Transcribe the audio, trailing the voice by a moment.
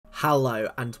Hello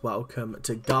and welcome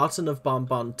to Garten of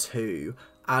Banban 2,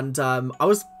 and I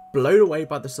was blown away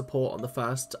by the support on the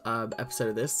first episode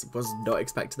of this. Was not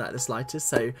expecting that in the slightest,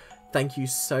 so thank you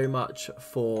so much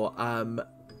for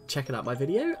checking out my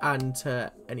video, and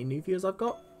to any new viewers I've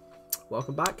got,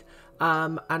 welcome back,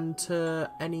 and to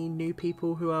any new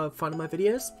people who are finding my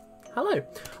videos, hello.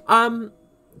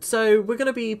 So we're going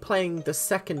to be playing the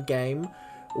second game.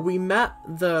 We met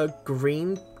the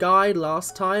green guy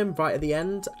last time, right at the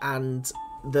end, and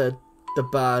the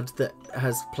bird that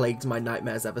has plagued my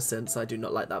nightmares ever since. I do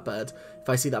not like that bird. If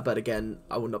I see that bird again,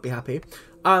 I will not be happy.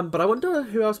 But I wonder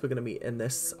who else we're going to meet in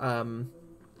this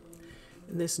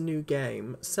new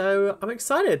game. So I'm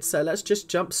excited. So let's just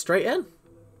jump straight in.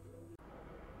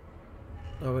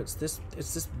 Oh, it's this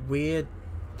weird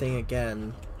thing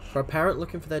again. For a parent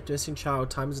looking for their missing child,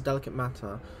 time is a delicate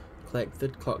matter. Click the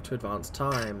clock to advance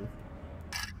time.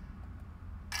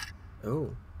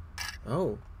 Oh.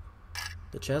 Oh.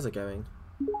 The chairs are going.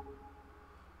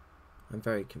 I'm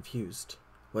very confused.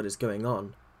 What is going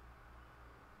on?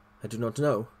 I do not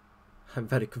know. I'm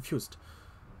very confused.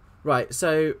 Right,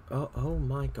 so... Oh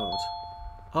my god.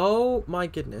 Oh my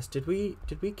goodness. Did we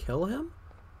kill him?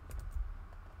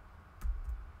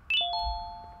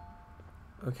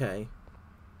 Okay.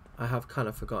 I have kind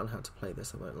of forgotten how to play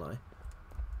this, I won't lie.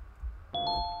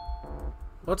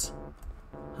 What?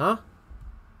 Huh?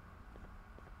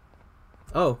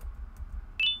 Oh.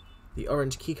 The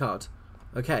orange keycard.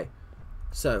 Okay.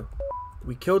 So,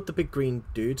 we killed the big green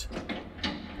dude.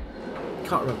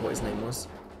 Can't remember what his name was.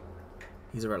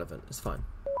 He's irrelevant. It's fine.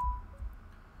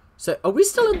 So, are we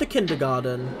still in the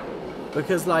kindergarten?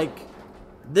 Because, like,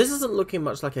 this isn't looking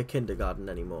much like a kindergarten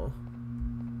anymore.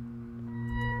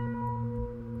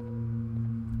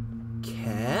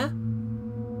 Care?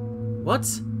 What?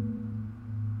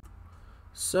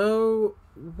 So,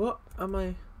 what am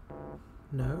I...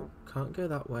 No, can't go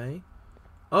that way.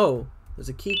 Oh, there's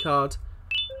a key card.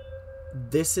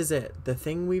 This is it. The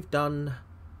things we've done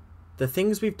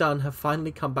have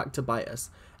finally come back to bite us.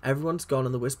 Everyone's gone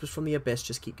and the whispers from the abyss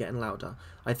just keep getting louder.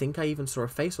 I think I even saw a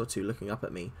face or two looking up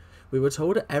at me. We were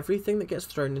told that everything that gets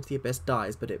thrown into the abyss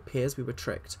dies, but it appears we were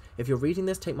tricked. If you're reading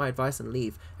this, take my advice and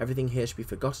leave. Everything here should be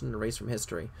forgotten and erased from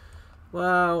history.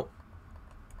 Well...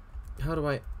 How do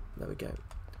I... There we go.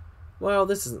 Well,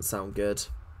 this doesn't sound good.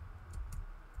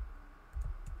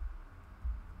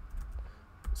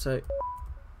 So...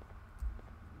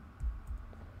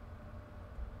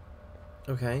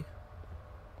 Okay.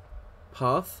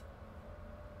 Path.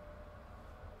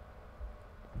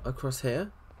 Across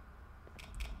here.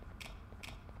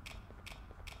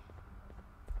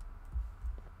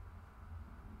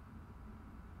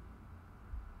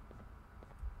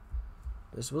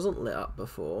 This wasn't lit up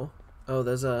before. Oh,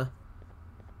 there's a...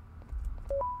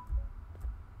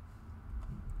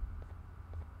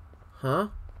 Huh?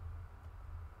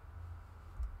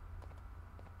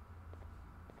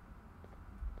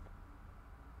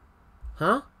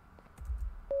 Huh?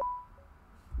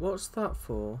 What's that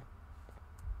for?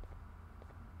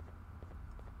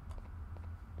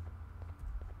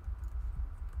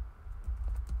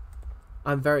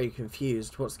 I'm very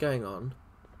confused. What's going on?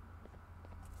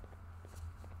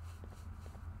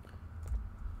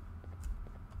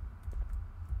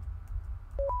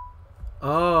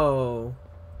 Oh.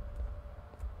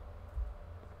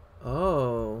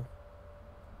 Oh.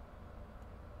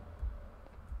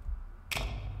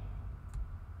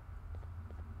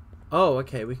 Oh,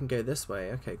 okay, we can go this way.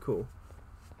 Okay, cool.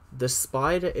 The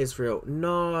spider is real.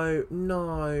 No,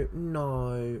 no,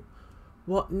 no.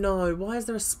 What? No. Why is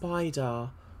there a spider?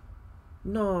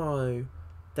 No.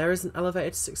 There is an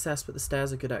elevator to success, but the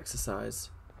stairs are good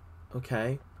exercise.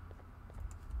 Okay.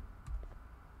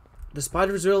 The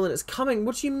spider is real and it's coming.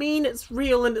 What do you mean it's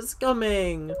real and it's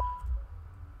coming?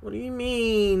 What do you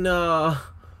mean? No.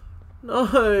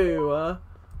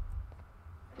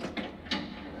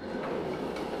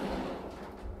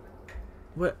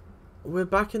 We're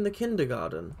back in the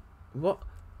kindergarten. What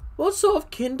sort of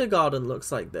kindergarten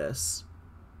looks like this?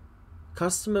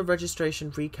 Customer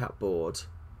registration recap board.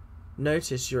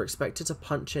 Notice you're expected to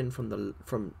punch in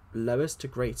from lowest to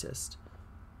greatest.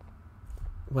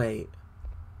 Wait.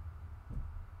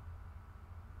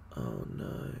 Oh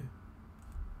no.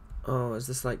 Oh, is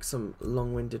this like some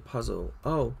long-winded puzzle?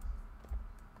 Oh.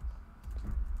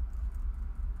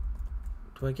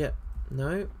 Do I get...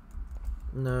 No?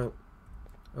 No.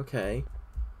 Okay.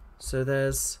 So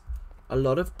there's a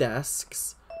lot of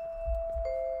desks.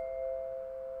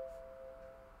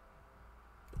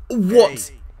 What?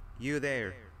 Hey, you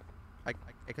there. I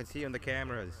can see you on the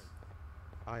cameras.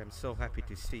 I am so happy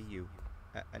to see you.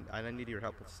 And I need your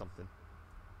help with something.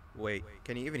 Wait,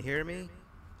 can you even hear me?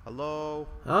 Hello?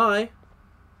 Hi.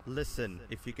 Listen,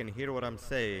 if you can hear what I'm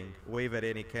saying, wave at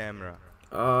any camera.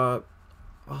 Hi?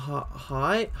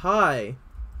 Hi.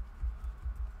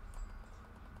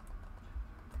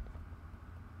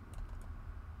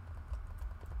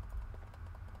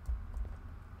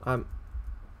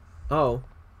 Oh.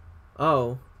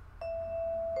 Oh.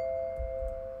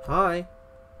 Hi.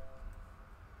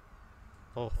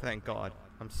 Oh, thank God.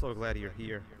 I'm so glad you're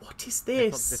here. What is I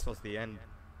thought this? this was the end.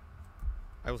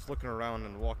 I was looking around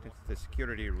and walked into the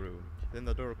security room. Then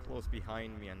the door closed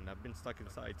behind me and I've been stuck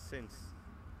inside since.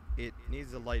 It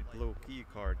needs a light blue key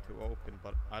card to open,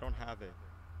 but I don't have it.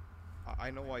 I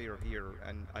know why you're here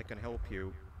and I can help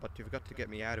you, but you've got to get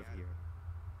me out of here.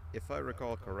 If I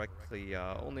recall correctly,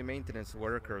 only maintenance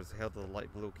workers held the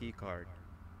light blue key card.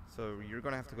 So you're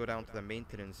gonna have to go down to the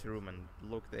maintenance room and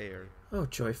look there. Oh,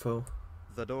 joyful.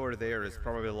 The door there is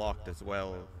probably locked as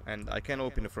well, and I can't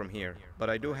open it from here, but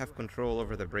I do have control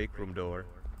over the break room door.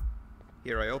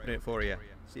 Here, I open it for you.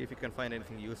 See if you can find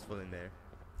anything useful in there.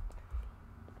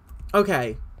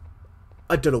 Okay.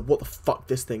 I don't know what the fuck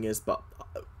this thing is, but...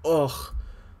 ugh.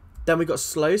 Then we got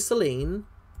Slow Celine,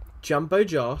 Jumbo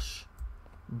Josh,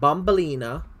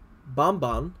 Bumbalina,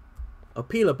 Banban,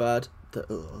 Opila Bird,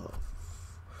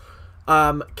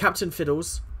 Captain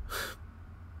Fiddles.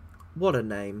 What a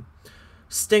name.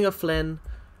 Stinger Flynn,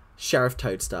 Sheriff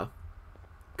Toadster.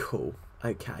 Cool.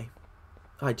 Okay.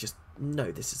 I just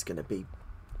know this is going to be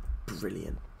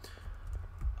brilliant.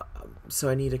 So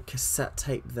I need a cassette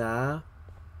tape there.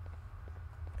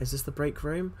 Is this the break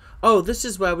room? Oh, this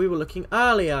is where we were looking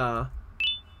earlier.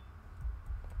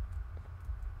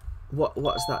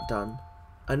 What's that done?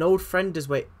 An old friend is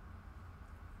wait.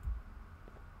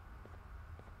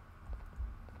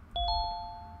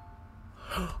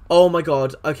 Oh my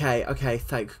god. Okay, okay.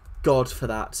 Thank God for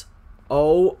that.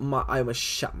 Oh my, I almost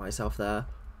shat myself there.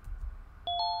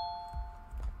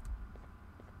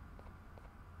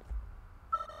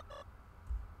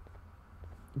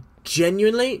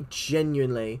 Genuinely,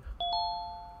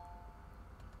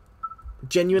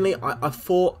 I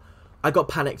thought, I got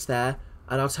panicked there,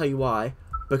 and I'll tell you why.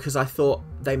 Because I thought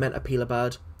they meant a peeler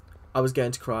bird. I was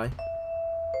going to cry.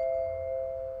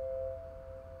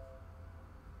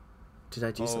 Did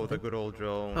I do something? Oh, the good old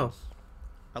drones. Oh.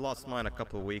 I lost mine a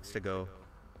couple of weeks ago.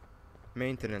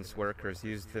 Maintenance workers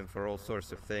used them for all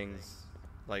sorts of things,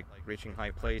 like reaching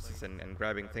high places and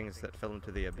grabbing things that fell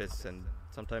into the abyss, and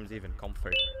sometimes even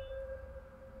comfort.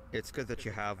 It's good that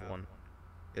you have one.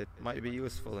 It might be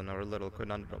useful in our little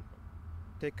conundrum.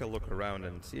 Take a look around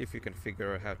and see if you can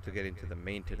figure out how to get into the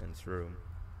maintenance room.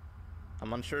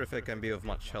 I'm unsure if it can be of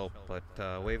much help, but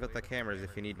wave at the cameras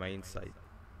if you need my insight.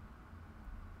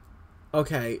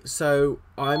 Okay, so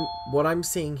what I'm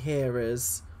seeing here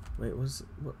is, wait, what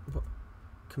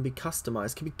can be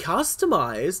customized? Can be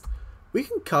customized? We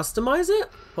can customize it?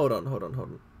 Hold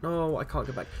on. No, I can't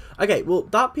go back. Okay, well,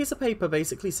 that piece of paper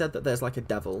basically said that there's like a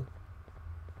devil.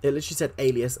 It literally said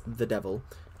alias the devil,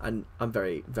 and I'm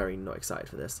very, very not excited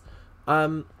for this.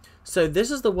 So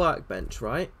this is the workbench,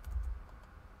 right?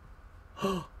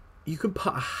 You can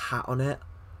put a hat on it.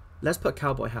 Let's put a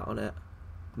cowboy hat on it.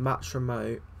 Match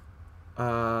remote.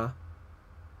 No.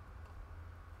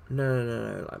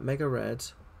 Like mega red.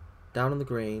 Down on the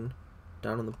green.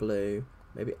 Down on the blue.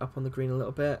 Maybe up on the green a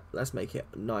little bit. Let's make it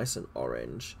nice and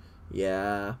orange.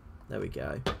 Yeah. There we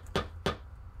go.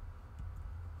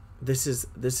 This is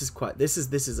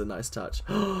a nice touch.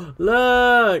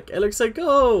 Look! It looks so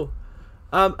cool!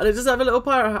 And it does have a little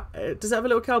pirate hat. It does have a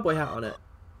little cowboy hat on it.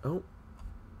 Oh.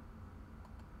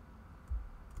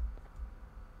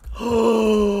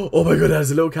 Oh my god, it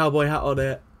has a little cowboy hat on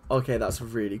it. Okay, that's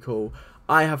really cool.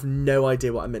 I have no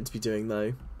idea what I'm meant to be doing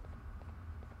though.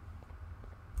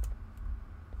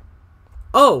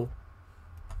 Oh.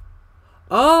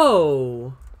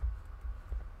 Oh.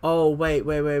 Oh, wait.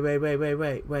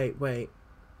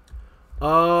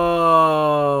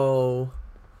 Oh.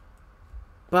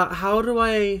 But how do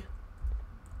I...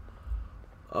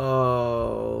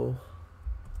 Oh.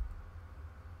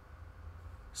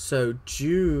 So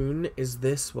June is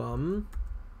this one.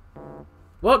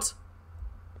 What?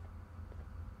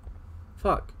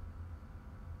 Fuck.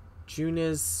 June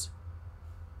is...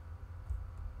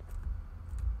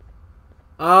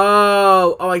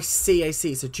 Oh, I see.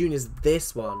 So June is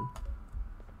this one.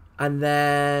 And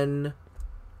then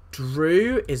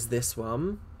Drew is this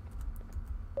one.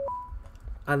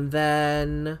 And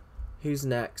then who's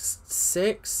next?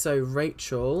 6. So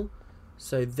Rachel.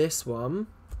 So this one.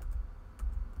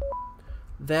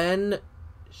 Then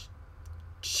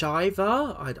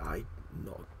Shiva. I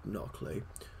not a clue.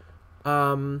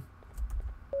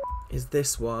 is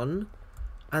this one.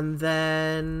 And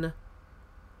then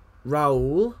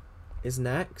Raoul is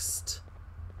next.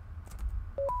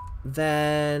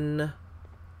 Then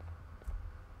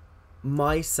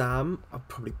My Sam. I'm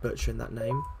probably butchering that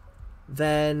name.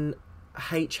 Then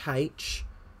HH.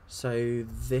 So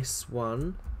this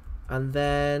one. And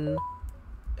then...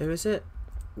 who is it?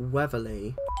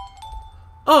 Weatherly.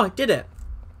 Oh, I did it!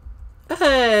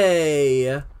 Hey!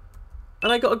 And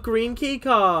I got a green key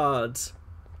card.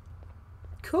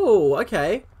 Cool,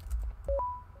 okay.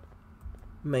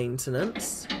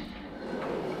 Maintenance.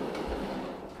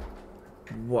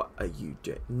 What are you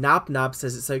doing? Nab Nab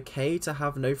says it's okay to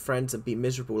have no friends and be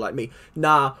miserable like me.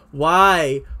 Nah,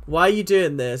 why? Why are you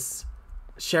doing this?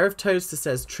 Sheriff Toaster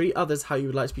says treat others how you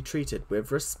would like to be treated,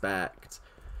 with respect.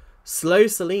 Slow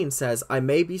Celine says I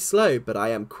may be slow, but I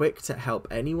am quick to help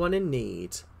anyone in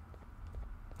need.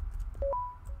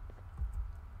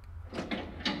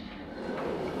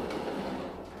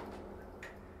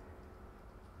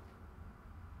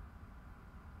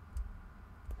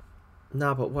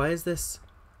 Nah, but why is this?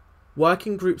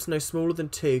 Working groups no smaller than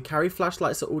 2. Carry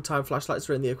flashlights at all time. Flashlights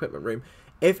are in the equipment room.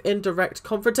 If in direct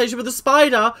confrontation with a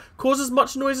spider, cause as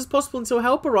much noise as possible until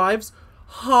help arrives.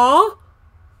 Huh?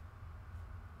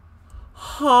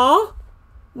 Huh?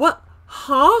 What?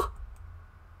 Huh?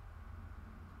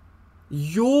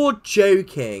 You're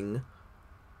joking.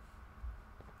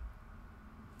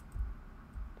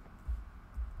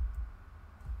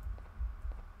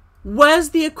 Where's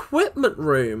the equipment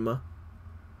room?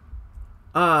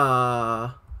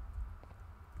 Huh?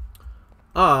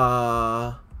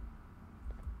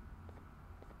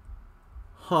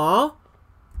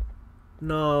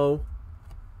 No.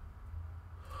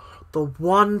 The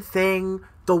one thing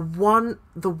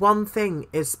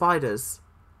is spiders.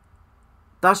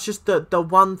 That's just the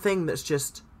one thing that's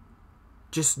just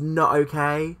not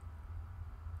okay.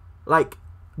 Like,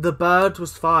 the bird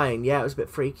was fine. Yeah, it was a bit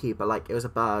freaky, but like, it was a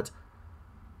bird.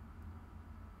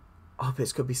 Oh, but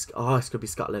it's gonna be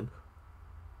scuttling.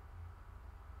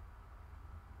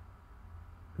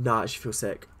 Nah, I actually feel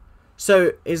sick.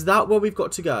 So, is that where we've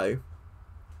got to go?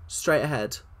 Straight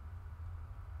ahead.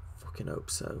 Fucking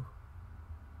hope so.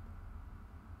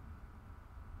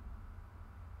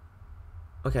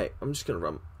 Okay, I'm just gonna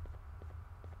run.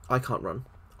 I can't run.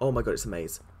 Oh my god, it's a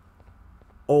maze.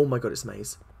 Oh my god, it's a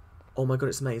maze. Oh my god,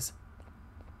 it's a maze.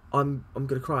 I'm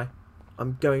gonna cry.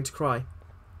 I'm going to cry.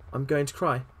 I'm going to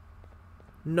cry.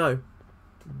 No.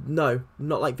 No,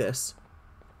 not like this.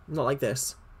 Not like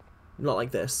this. Not like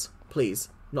this. Please.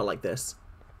 Not like this.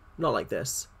 Not like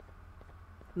this.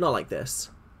 Not like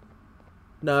this.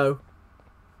 No.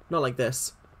 Not like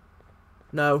this.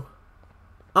 No.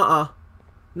 Not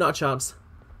a chance.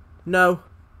 No.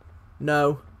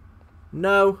 No.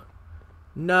 No.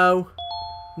 No.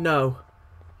 No.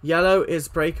 Yellow is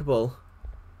breakable.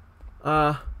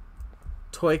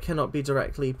 Toy cannot be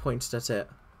directly pointed at it.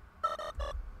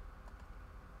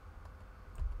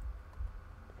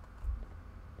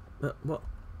 What?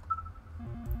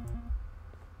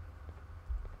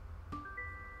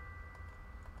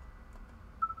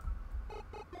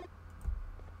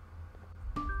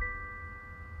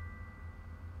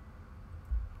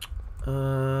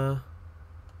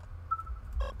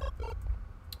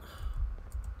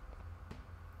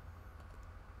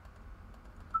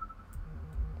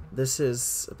 This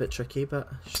is a bit tricky, but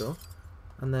sure.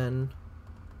 And then...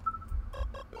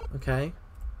 okay.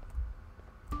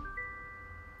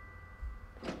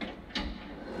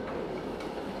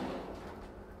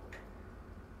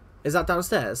 Is that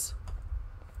downstairs?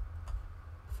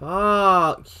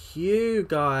 Fuck you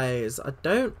guys. I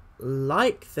don't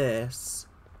like this.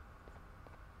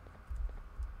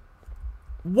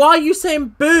 Why are you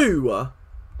saying boo?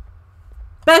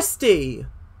 Bestie!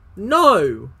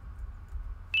 No!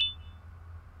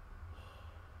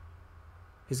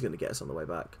 He's gonna get us on the way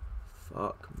back.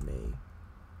 Fuck me.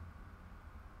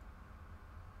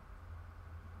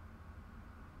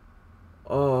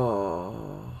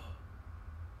 Oh.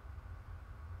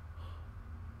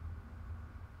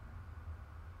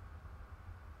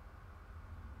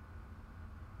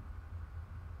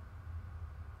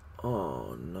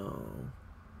 Oh no.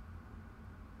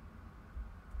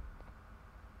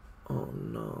 Oh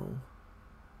no.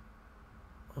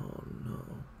 Oh no.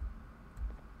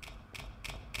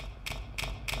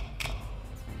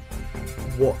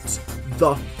 What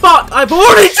the fuck? I've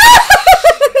already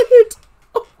died!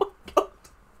 Oh my god.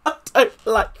 I don't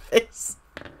like this.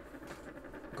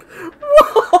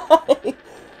 Why?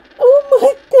 Oh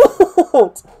my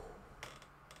god.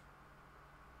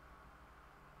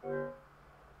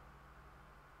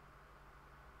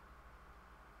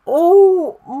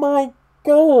 Oh my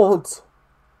god.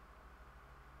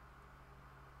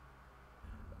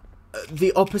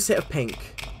 The opposite of pink.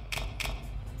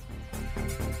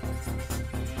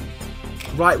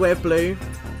 Right way of blue.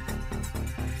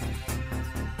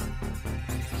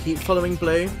 Keep following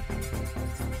blue.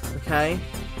 Okay.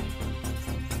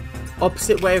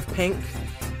 Opposite way of pink.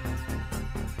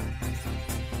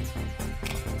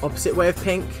 Opposite way of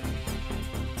pink.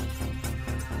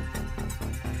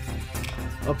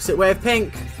 Opposite way of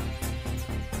pink.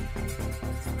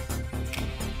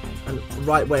 And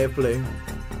right way of blue.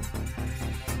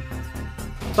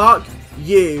 Fuck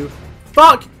you.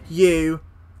 Fuck you.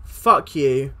 Fuck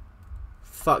you.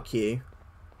 Fuck you.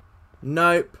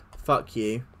 Nope. Fuck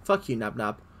you. Fuck you, Nab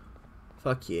Nab.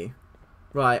 Fuck you.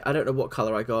 Right, I don't know what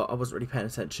colour I got. I wasn't really paying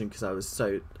attention because I was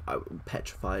so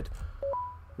petrified.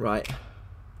 Right.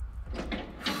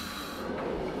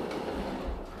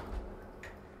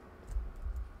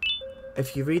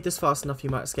 If you read this fast enough, you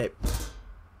might escape.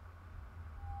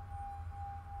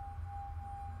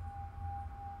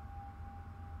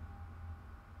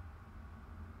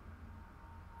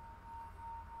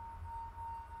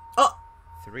 Oh!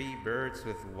 3 birds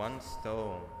with 1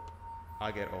 stone.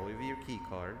 I get all of your key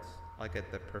cards, I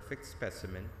get the perfect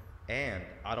specimen, and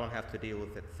I don't have to deal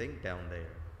with that thing down there.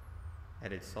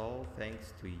 And it's all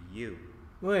thanks to you.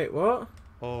 Wait, what?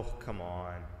 Oh, come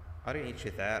on. I didn't hit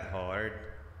you that hard.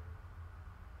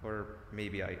 Or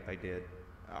maybe I did.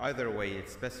 Either way,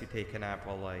 it's best you take a nap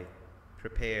while I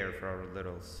prepare for our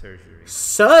little surgery.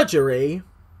 Surgery?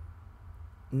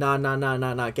 Nah.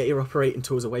 Get your operating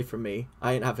tools away from me.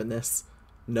 I ain't having this.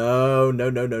 No.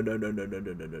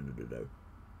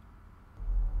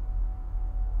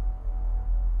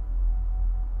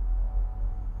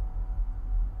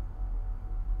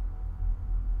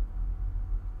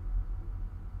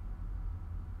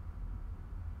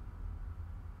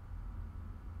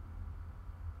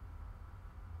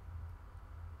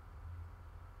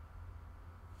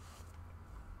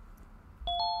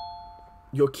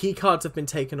 Your key cards have been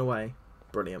taken away.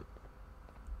 Brilliant.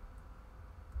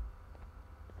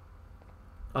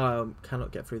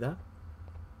 Cannot get through there.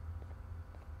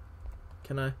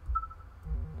 Can I?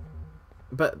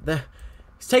 But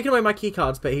he's taken away my key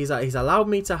cards, but he's allowed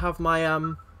me to have my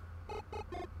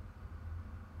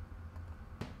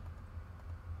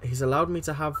he's allowed me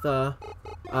to have the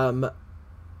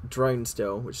drone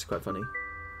still, which is quite funny.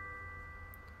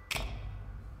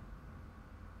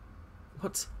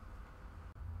 What?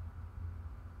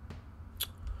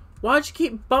 Why'd you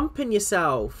keep bumping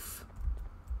yourself?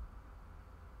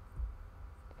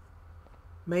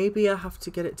 Maybe I have to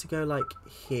get it to go like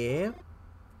here.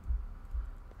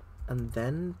 And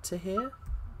then to here.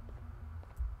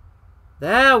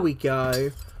 There we go.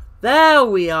 There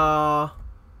we are.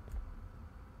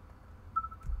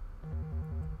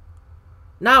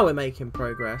 Now we're making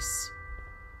progress.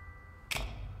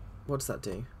 What does that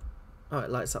do? Oh,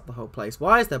 it lights up the whole place.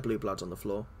 Why is there blue blood on the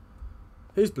floor?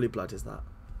 Whose blue blood is that?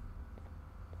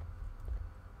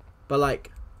 But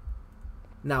like,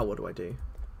 now what do I do?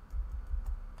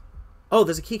 Oh,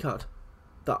 there's a key card.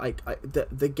 That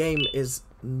the game is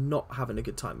not having a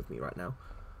good time with me right now.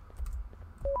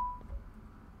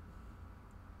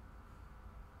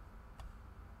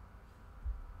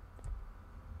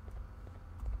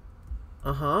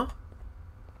 Uh-huh.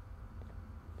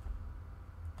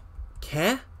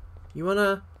 Care? You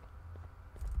wanna...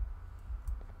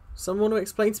 Someone wanna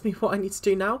explain to me what I need to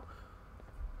do now?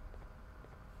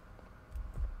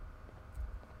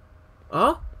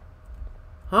 Huh?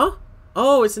 Huh?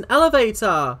 Oh, it's an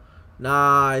elevator!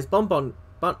 Nah, it's Bonbon.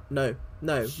 No.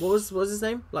 What was his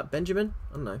name? Like Benjamin?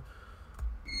 I don't know.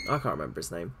 I can't remember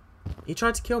his name. He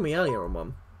tried to kill me earlier on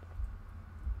one.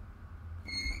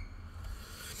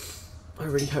 I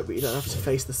really hope we don't have to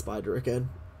face the spider again.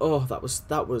 Oh, that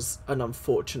was an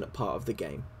unfortunate part of the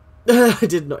game. I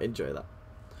did not enjoy that.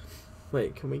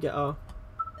 Wait, can we get our...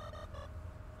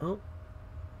 Oh.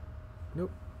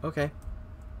 Nope. Okay.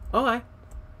 Alright.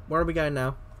 Where are we going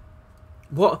now?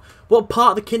 What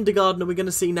part of the kindergarten are we going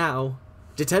to see now?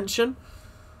 Detention?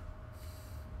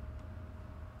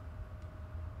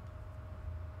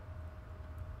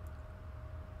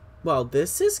 Well,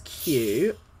 this is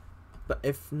cute. But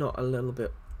if not a little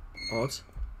bit odd.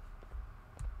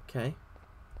 Okay.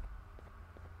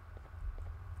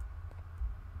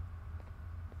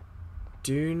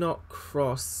 Do not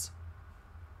cross.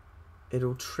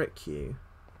 It'll trick you.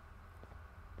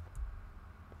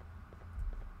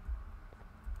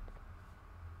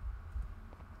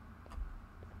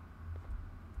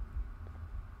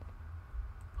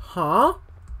 Huh?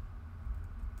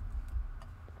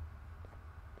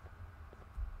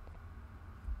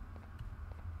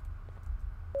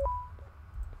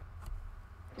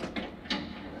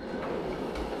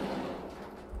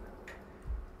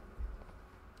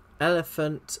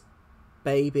 Elephant,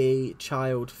 baby,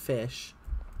 child, fish.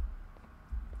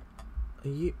 Are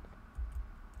you...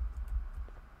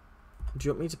 Do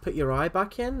you want me to put your eye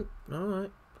back in?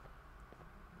 Alright.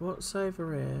 What's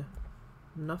over here?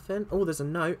 Nothing. Oh, there's a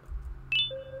note.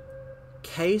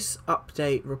 Case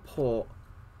update report.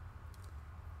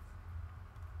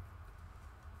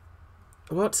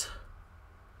 What?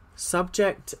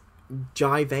 Subject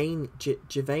Givanium?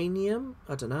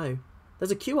 I don't know.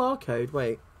 There's a QR code.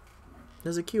 Wait.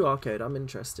 There's a QR code. I'm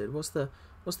interested. What's the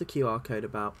QR code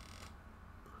about?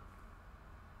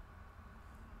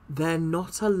 They're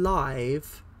not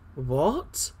alive.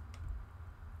 What?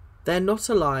 They're not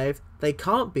alive. They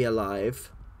can't be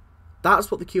alive. That's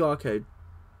what the QR code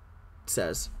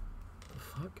says. The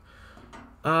fuck?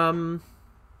 I'm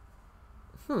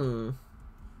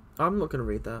not going to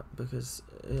read that because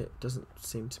it doesn't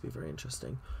seem to be very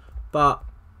interesting. But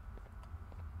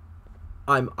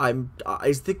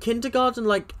is the kindergarten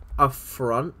like a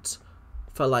front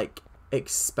for like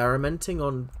experimenting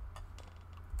on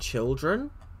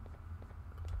children?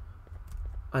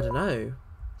 I don't know.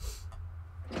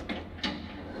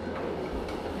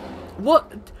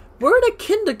 What? We're in a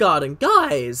kindergarten,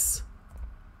 guys.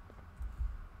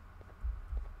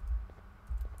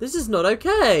 This is not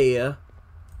okay.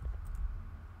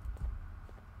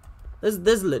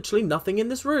 There's literally nothing in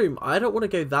this room. I don't want to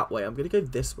go that way. I'm going to go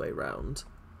this way round.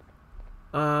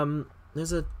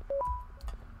 There's a...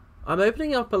 I'm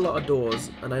opening up a lot of doors,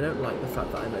 and I don't like the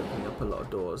fact that I'm opening up a lot of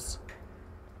doors.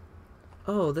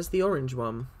 Oh, there's the orange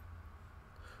one.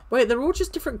 Wait, they're all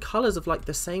just different colours of, like,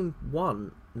 the same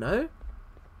one. No?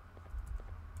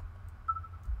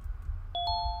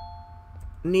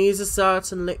 Needs a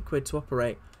certain liquid to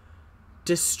operate.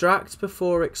 Distract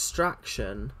before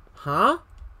extraction. Huh?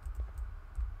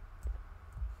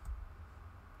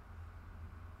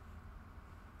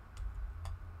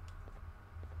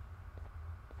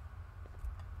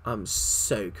 I'm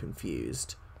so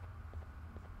confused.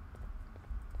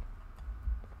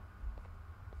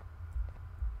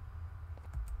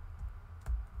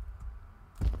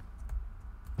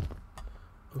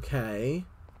 Okay.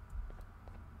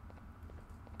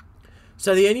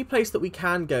 So the only place that we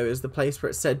can go is the place where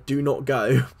it said do not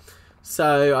go.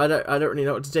 So I don't really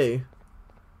know what to do.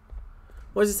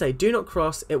 What does it say? Do not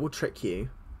cross, it will trick you.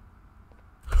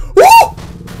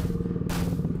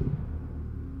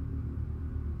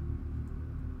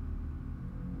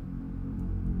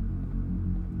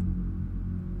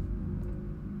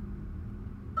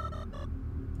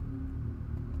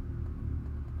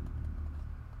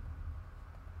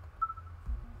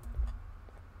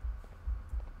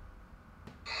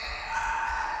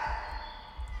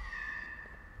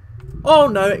 Oh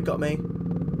no, it got me.